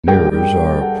Mirrors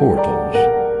are portals.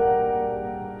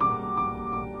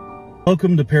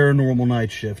 Welcome to Paranormal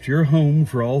Nightshift, your home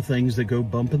for all things that go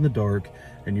bump in the dark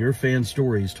and your fan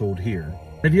stories told here.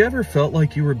 Have you ever felt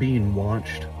like you were being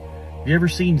watched? Have you ever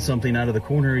seen something out of the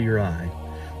corner of your eye?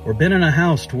 Or been in a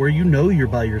house to where you know you're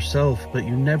by yourself, but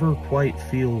you never quite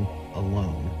feel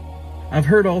alone? I've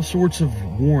heard all sorts of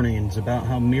warnings about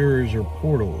how mirrors are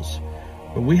portals,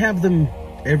 but we have them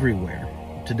everywhere.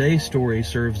 Today's story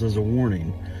serves as a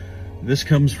warning. This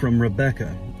comes from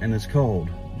Rebecca and is called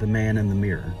The Man in the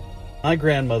Mirror. My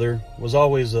grandmother was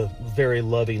always a very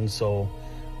loving soul,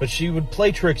 but she would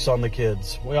play tricks on the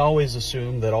kids. We always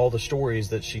assumed that all the stories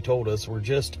that she told us were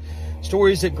just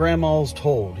stories that grandmas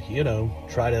told,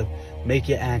 try to make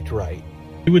you act right.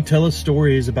 She would tell us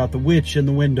stories about the witch in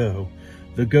the window,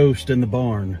 the ghost in the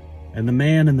barn, and the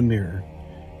man in the mirror.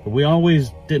 But we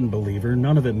always didn't believe her.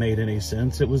 None of it made any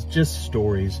sense. It was just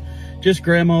stories, just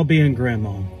grandma being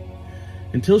grandma.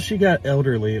 Until she got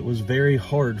elderly, it was very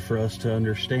hard for us to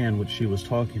understand what she was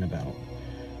talking about.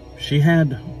 She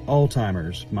had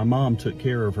Alzheimer's. My mom took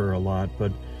care of her a lot,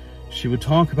 but she would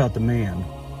talk about the man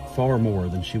far more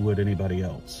than she would anybody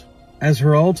else. As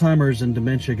her Alzheimer's and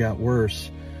dementia got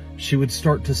worse, she would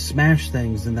start to smash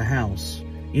things in the house,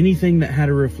 anything that had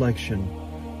a reflection.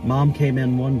 Mom came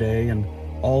in one day and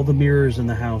all the mirrors in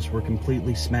the house were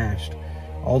completely smashed.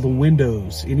 All the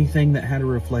windows, anything that had a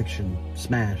reflection,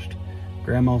 smashed.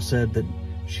 Grandma said that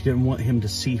she didn't want him to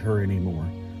see her anymore,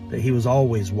 that he was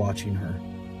always watching her.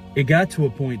 It got to a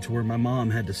point to where my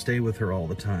mom had to stay with her all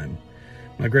the time.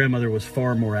 My grandmother was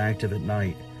far more active at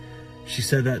night. She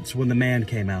said that's when the man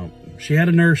came out. She had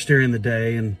a nurse during the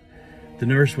day, and the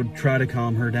nurse would try to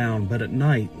calm her down, but at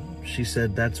night, she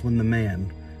said that's when the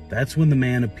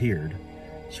man appeared.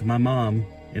 So my mom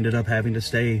ended up having to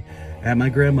stay at my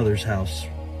grandmother's house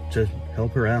to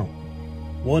help her out.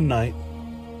 One night,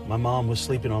 my mom was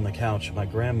sleeping on the couch and my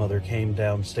grandmother came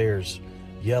downstairs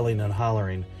yelling and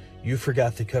hollering, "You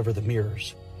forgot to cover the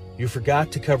mirrors. You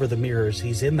forgot to cover the mirrors.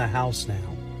 He's in the house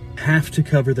now. Have to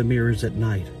cover the mirrors at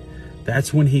night.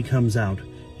 That's when he comes out.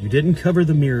 You didn't cover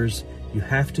the mirrors. You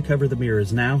have to cover the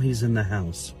mirrors. Now he's in the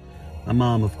house." My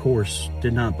mom, of course,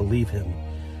 did not believe him.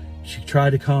 She tried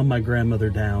to calm my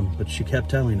grandmother down, but she kept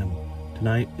telling him,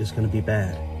 "Tonight is going to be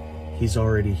bad. He's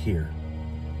already here."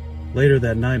 Later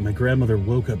that night, my grandmother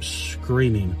woke up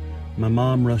screaming. My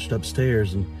mom rushed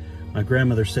upstairs and my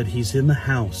grandmother said, "He's in the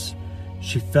house."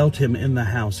 She felt him in the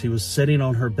house. He was sitting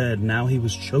on her bed. Now he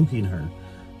was choking her.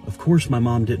 Of course, my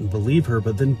mom didn't believe her,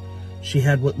 but then she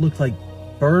had what looked like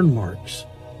burn marks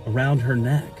around her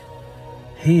neck.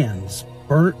 Hands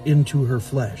burnt into her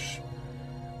flesh.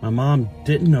 My mom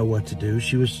didn't know what to do.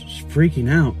 She was freaking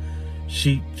out.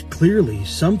 Clearly,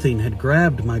 something had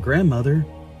grabbed my grandmother.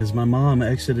 As my mom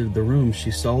exited the room, she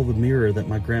saw the mirror that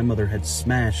my grandmother had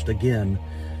smashed again,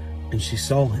 and she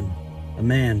saw him, a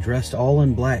man dressed all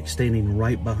in black standing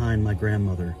right behind my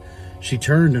grandmother. She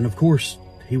turned, and of course,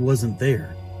 he wasn't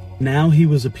there. Now he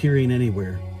was appearing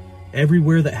anywhere.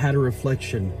 Everywhere that had a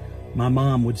reflection, my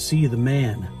mom would see the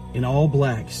man in all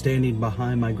black standing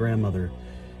behind my grandmother.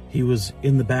 He was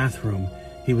in the bathroom.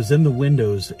 He was in the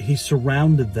windows. He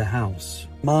surrounded the house.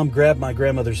 Mom grabbed my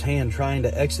grandmother's hand, trying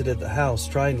to exit the house,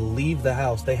 trying to leave the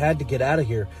house. They had to get out of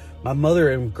here. My mother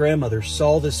and grandmother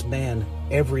saw this man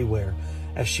everywhere.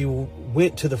 As she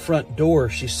went to the front door,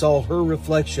 she saw her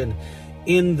reflection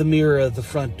in the mirror of the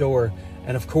front door.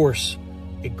 And of course,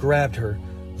 it grabbed her.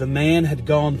 The man had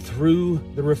gone through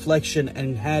the reflection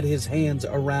and had his hands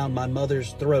around my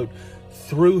mother's throat,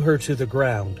 threw her to the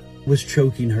ground, was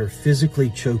choking her,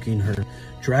 physically choking her,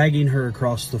 dragging her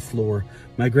across the floor.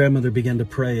 My grandmother began to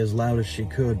pray as loud as she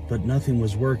could, but nothing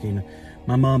was working.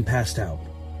 My mom passed out.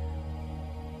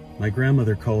 My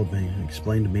grandmother called me and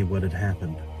explained to me what had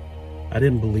happened. I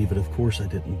didn't believe it. Of course I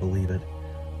didn't believe it.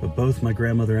 But both my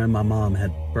grandmother and my mom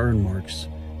had burn marks,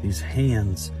 these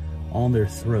hands on their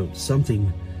throats.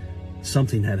 Something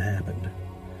had happened.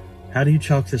 How do you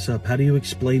chalk this up? How do you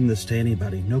explain this to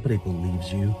anybody? Nobody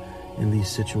believes you in these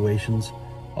situations.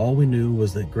 All we knew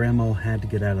was that grandma had to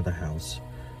get out of the house.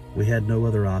 We had no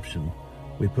other option.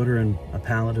 We put her in a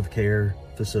palliative care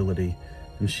facility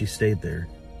and she stayed there.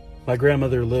 My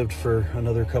grandmother lived for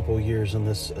another couple of years in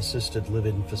this assisted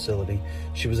living facility.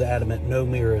 She was adamant, no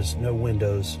mirrors, no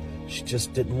windows. She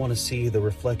just didn't want to see the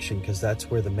reflection because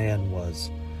that's where the man was.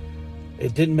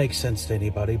 It didn't make sense to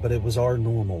anybody, but it was our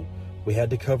normal. We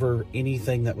had to cover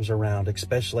anything that was around,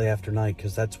 especially after night,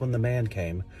 because that's when the man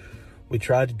came. We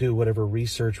tried to do whatever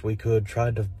research we could,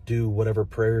 tried to do whatever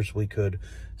prayers we could,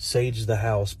 sage the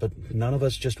house, but none of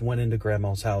us just went into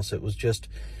Grandma's house. It was just,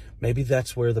 maybe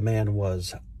that's where the man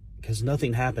was, because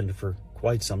nothing happened for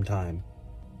quite some time.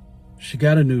 She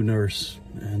got a new nurse,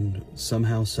 and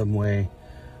somehow, some way,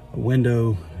 a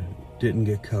window didn't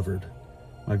get covered.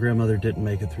 My grandmother didn't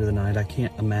make it through the night. I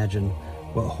can't imagine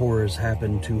what horrors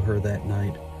happened to her that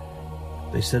night.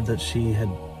 They said that she had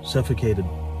suffocated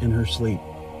in her sleep.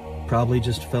 Probably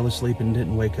just fell asleep and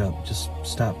didn't wake up, just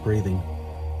stopped breathing.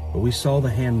 But we saw the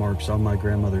hand marks on my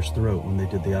grandmother's throat when they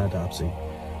did the autopsy.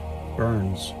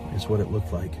 Burns is what it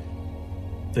looked like.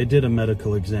 They did a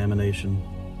medical examination,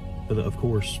 but of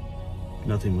course,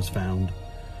 nothing was found.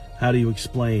 How do you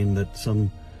explain that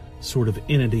some sort of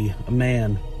entity, a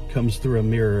man, comes through a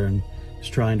mirror and is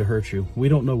trying to hurt you? We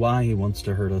don't know why he wants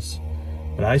to hurt us,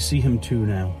 but I see him too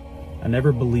now. I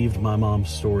never believed my mom's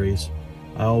stories.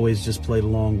 I always just played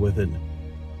along with it.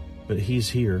 But he's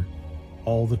here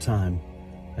all the time.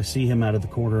 I see him out of the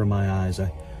corner of my eyes.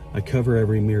 I cover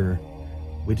every mirror.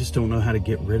 We just don't know how to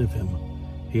get rid of him.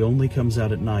 He only comes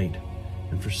out at night,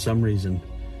 and for some reason,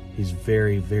 he's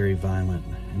very, very violent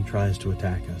and tries to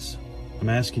attack us. I'm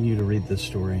asking you to read this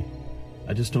story.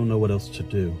 I just don't know what else to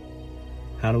do.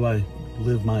 How do I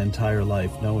live my entire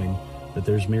life knowing that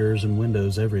there's mirrors and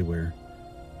windows everywhere?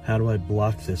 How do I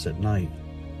block this at night?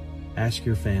 Ask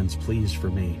your fans, please, for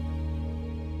me.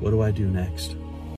 What do I do next?